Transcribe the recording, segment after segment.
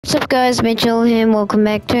What's up guys, Mitchell here and welcome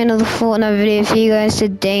back to another Fortnite video for you guys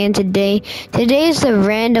today. Today is the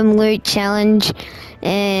random loot challenge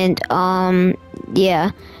and yeah.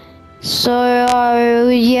 So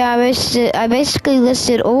yeah, I basically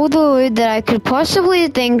listed all the loot that I could possibly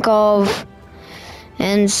think of,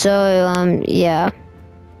 and so yeah.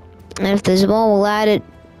 And if there's more, we'll add it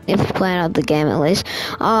if we plan out the game at least.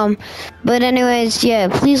 But anyways, yeah,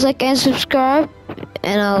 please like and subscribe,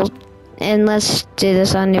 and let's do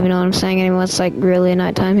this. I don't even know what I'm saying anymore. It's like really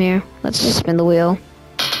nighttime here. Let's just spin the wheel.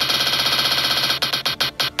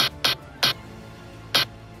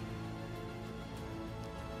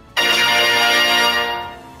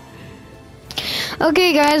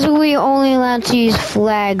 Okay guys, we only allowed to use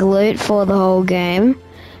flag loot for the whole game.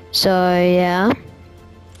 So yeah.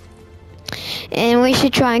 And we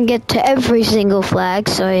should try and get to every single flag,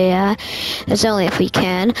 so yeah. That's only if we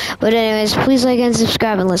can. But anyways, please like and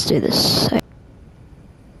subscribe and let's do this.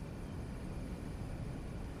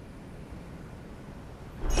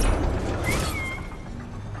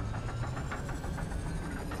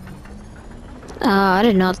 I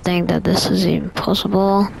did not think that this was even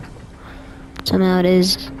possible. Somehow it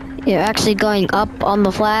is. You're actually going up on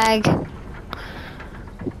the flag.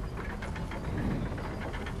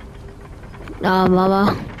 Oh,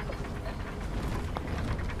 mama.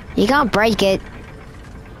 You can't break it.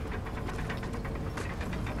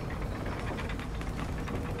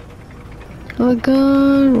 Oh my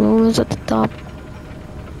god, what was at the top?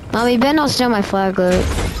 Mommy, you better not steal my flag loot.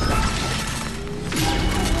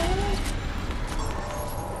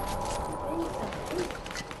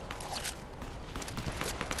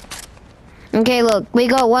 Okay, look, we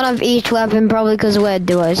got one of each weapon probably because we're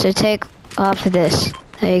duos, so take half of this.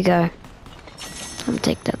 There you go. I'll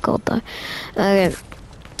take that gold though. Okay,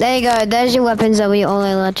 there you go. There's your weapons that we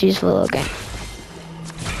only allowed to use for the game.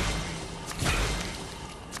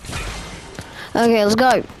 Okay, let's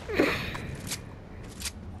go.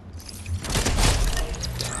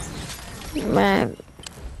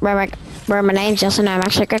 Where my name's Justin, I'm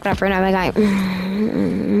actually cooked up for another guy.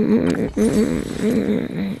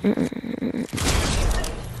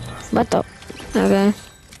 What the? Okay.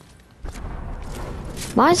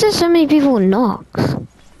 Why is there so many people with knocks?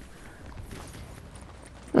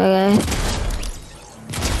 Okay.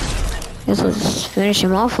 Guess we'll just finish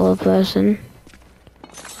him off for a person.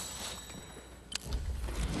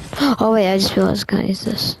 Oh wait, I just realized I can't use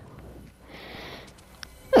this.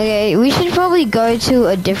 Okay, we should probably go to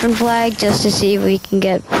a different flag just to see if we can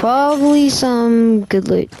get probably some good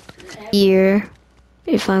loot here,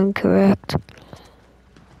 if I'm correct.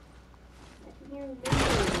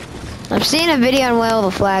 I've seen a video on where all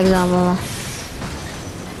the flags are, Mama.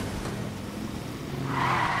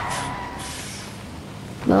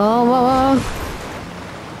 Oh, Mama.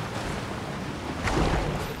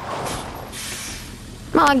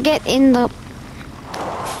 Mama, get in the...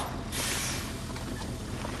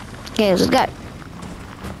 Okay, let's go.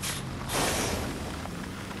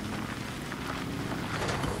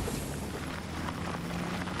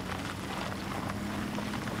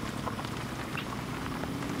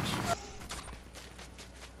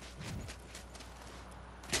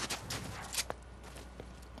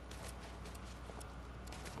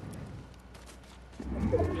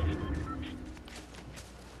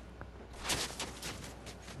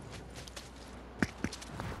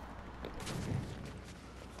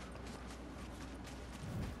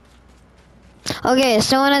 Okay,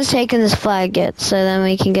 someone has taken this flag yet, so then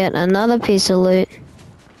we can get another piece of loot.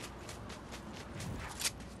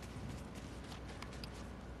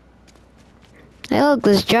 Hey look,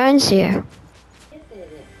 there's drones here.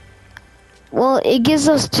 Well, it gives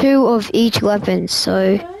us 2 of each weapon,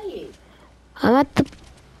 so... I'm at the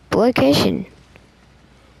location.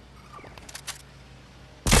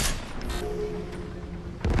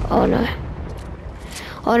 Oh no.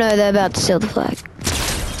 Oh no, they're about to steal the flag.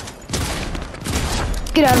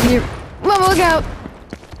 Get out of here. Mama, look out!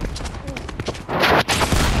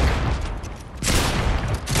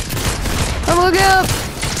 Mama, look out!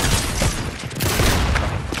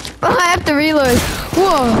 Oh, I have to reload.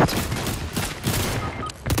 Whoa!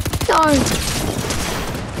 No!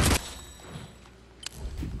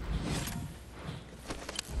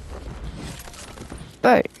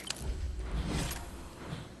 Bro.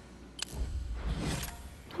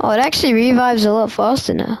 Oh, it actually revives a lot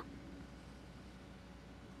faster now.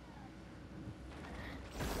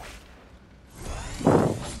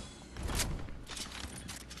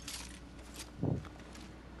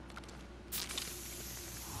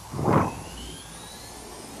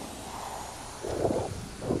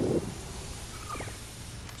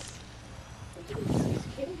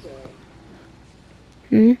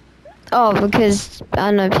 Hmm? Oh, because,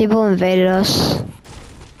 I don't know, people invaded us.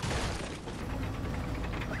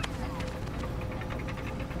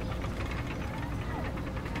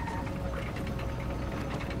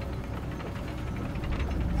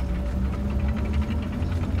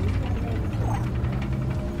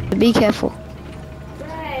 Be careful.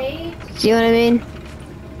 Right. See what I mean?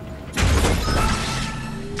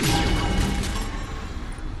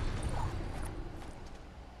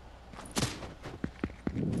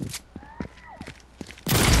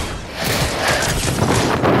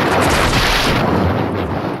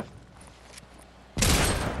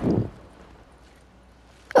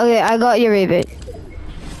 Okay, I got your reboot.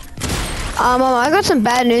 I got some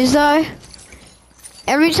bad news though.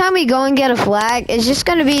 Every time we go and get a flag, it's just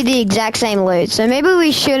gonna be the exact same loot. So maybe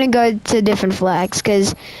we shouldn't go to different flags,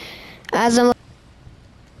 cause as I'm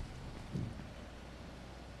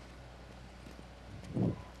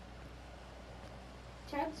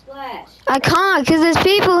Chug splash. I can't, cause there's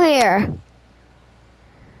people here.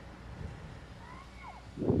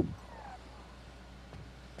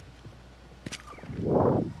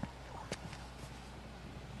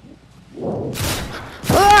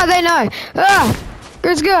 Oh, they know. Ah,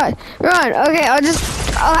 it's good. Run. Okay,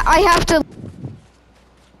 I have to.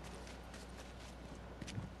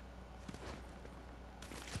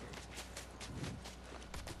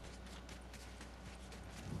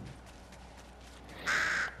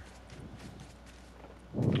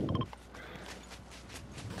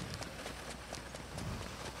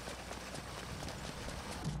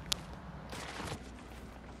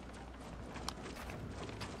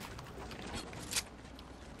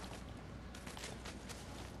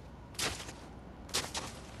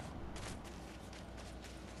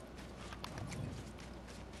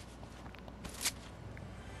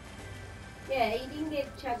 Yeah, you didn't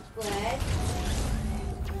get chug splash.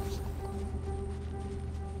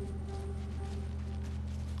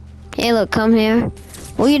 Hey, look, come here.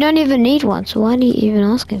 Well, you don't even need one, so why do you even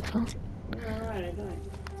asking for? Alright, I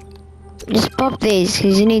don't. Just pop these,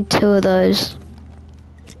 cause you need 2 of those.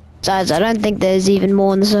 Besides, I don't think there's even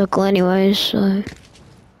more in the circle anyway, so.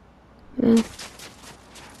 Yeah.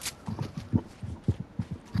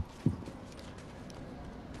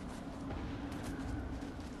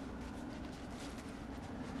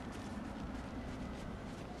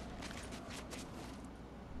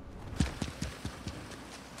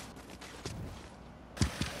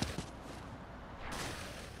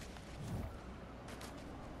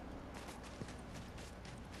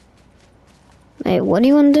 Wait, what do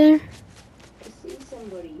you want to do? I see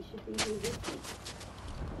somebody. You should be here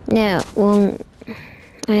with me. Yeah, well,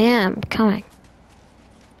 I am coming.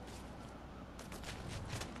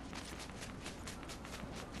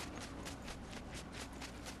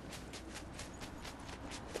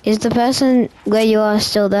 Is the person where you are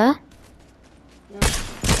still there? No.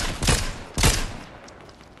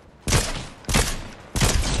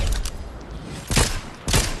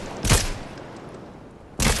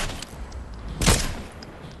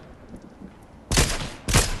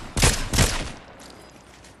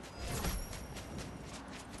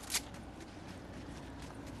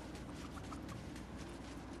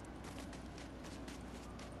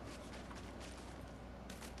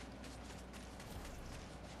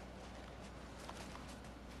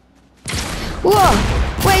 Whoa!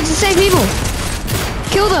 Wait, it's the same people!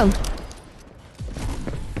 Kill them!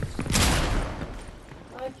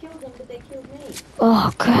 I killed them, but they killed me.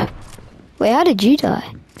 Oh, crap. Wait, how did you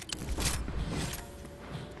die?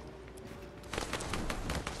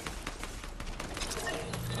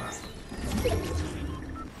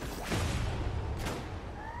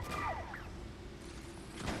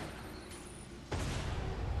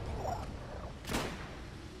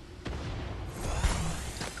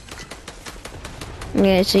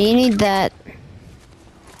 Okay, so you need that.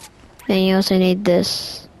 And you also need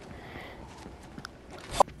this.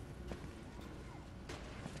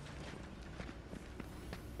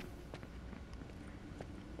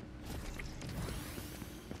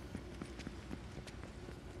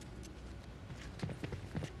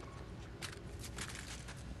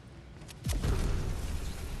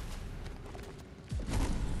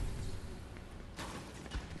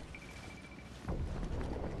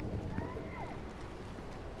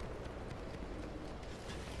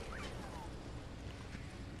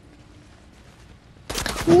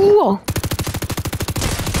 Whoa!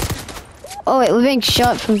 Oh wait, we're being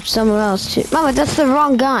shot from somewhere else too. Mama, that's the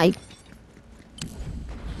wrong guy.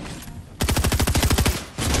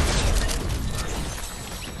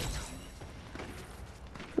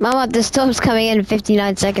 Mama, the storm's coming in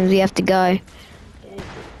 59 seconds. We have to go.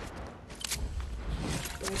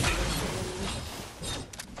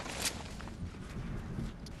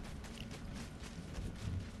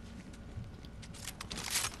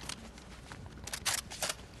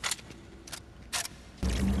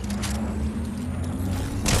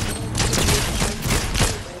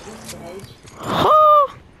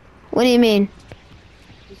 What do you mean?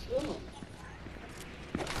 The storm.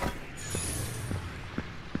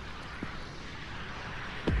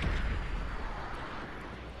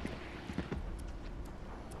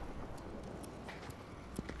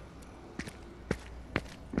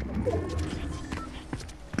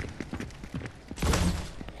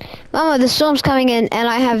 Mama, the storm's coming in, and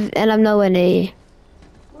I'm nowhere near you.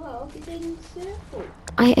 Well, you're in a circle.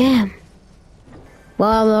 I am. Well,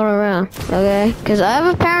 I'm not around, okay? Because I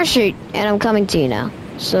have a parachute, and I'm coming to you now.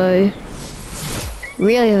 So,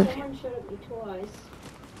 really. Someone shot at me twice.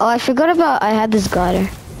 Oh, I forgot about. I had this glider.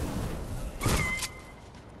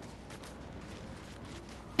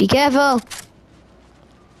 Be careful.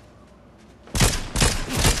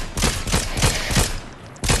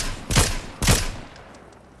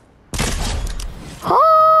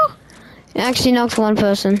 Oh! I actually knocked one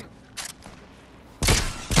person.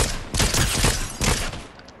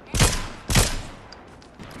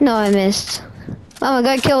 No, I missed. Mama,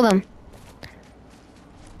 go kill them.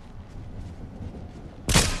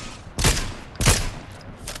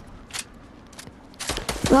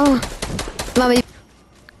 Mama. Mama.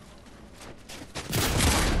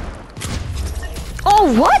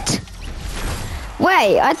 Oh, what?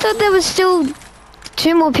 Wait, I thought there was still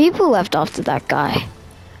 2 more people left after that guy.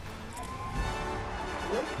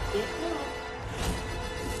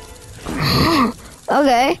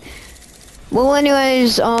 Okay. Well,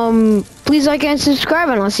 anyways, please like and subscribe,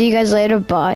 and I'll see you guys later. Bye.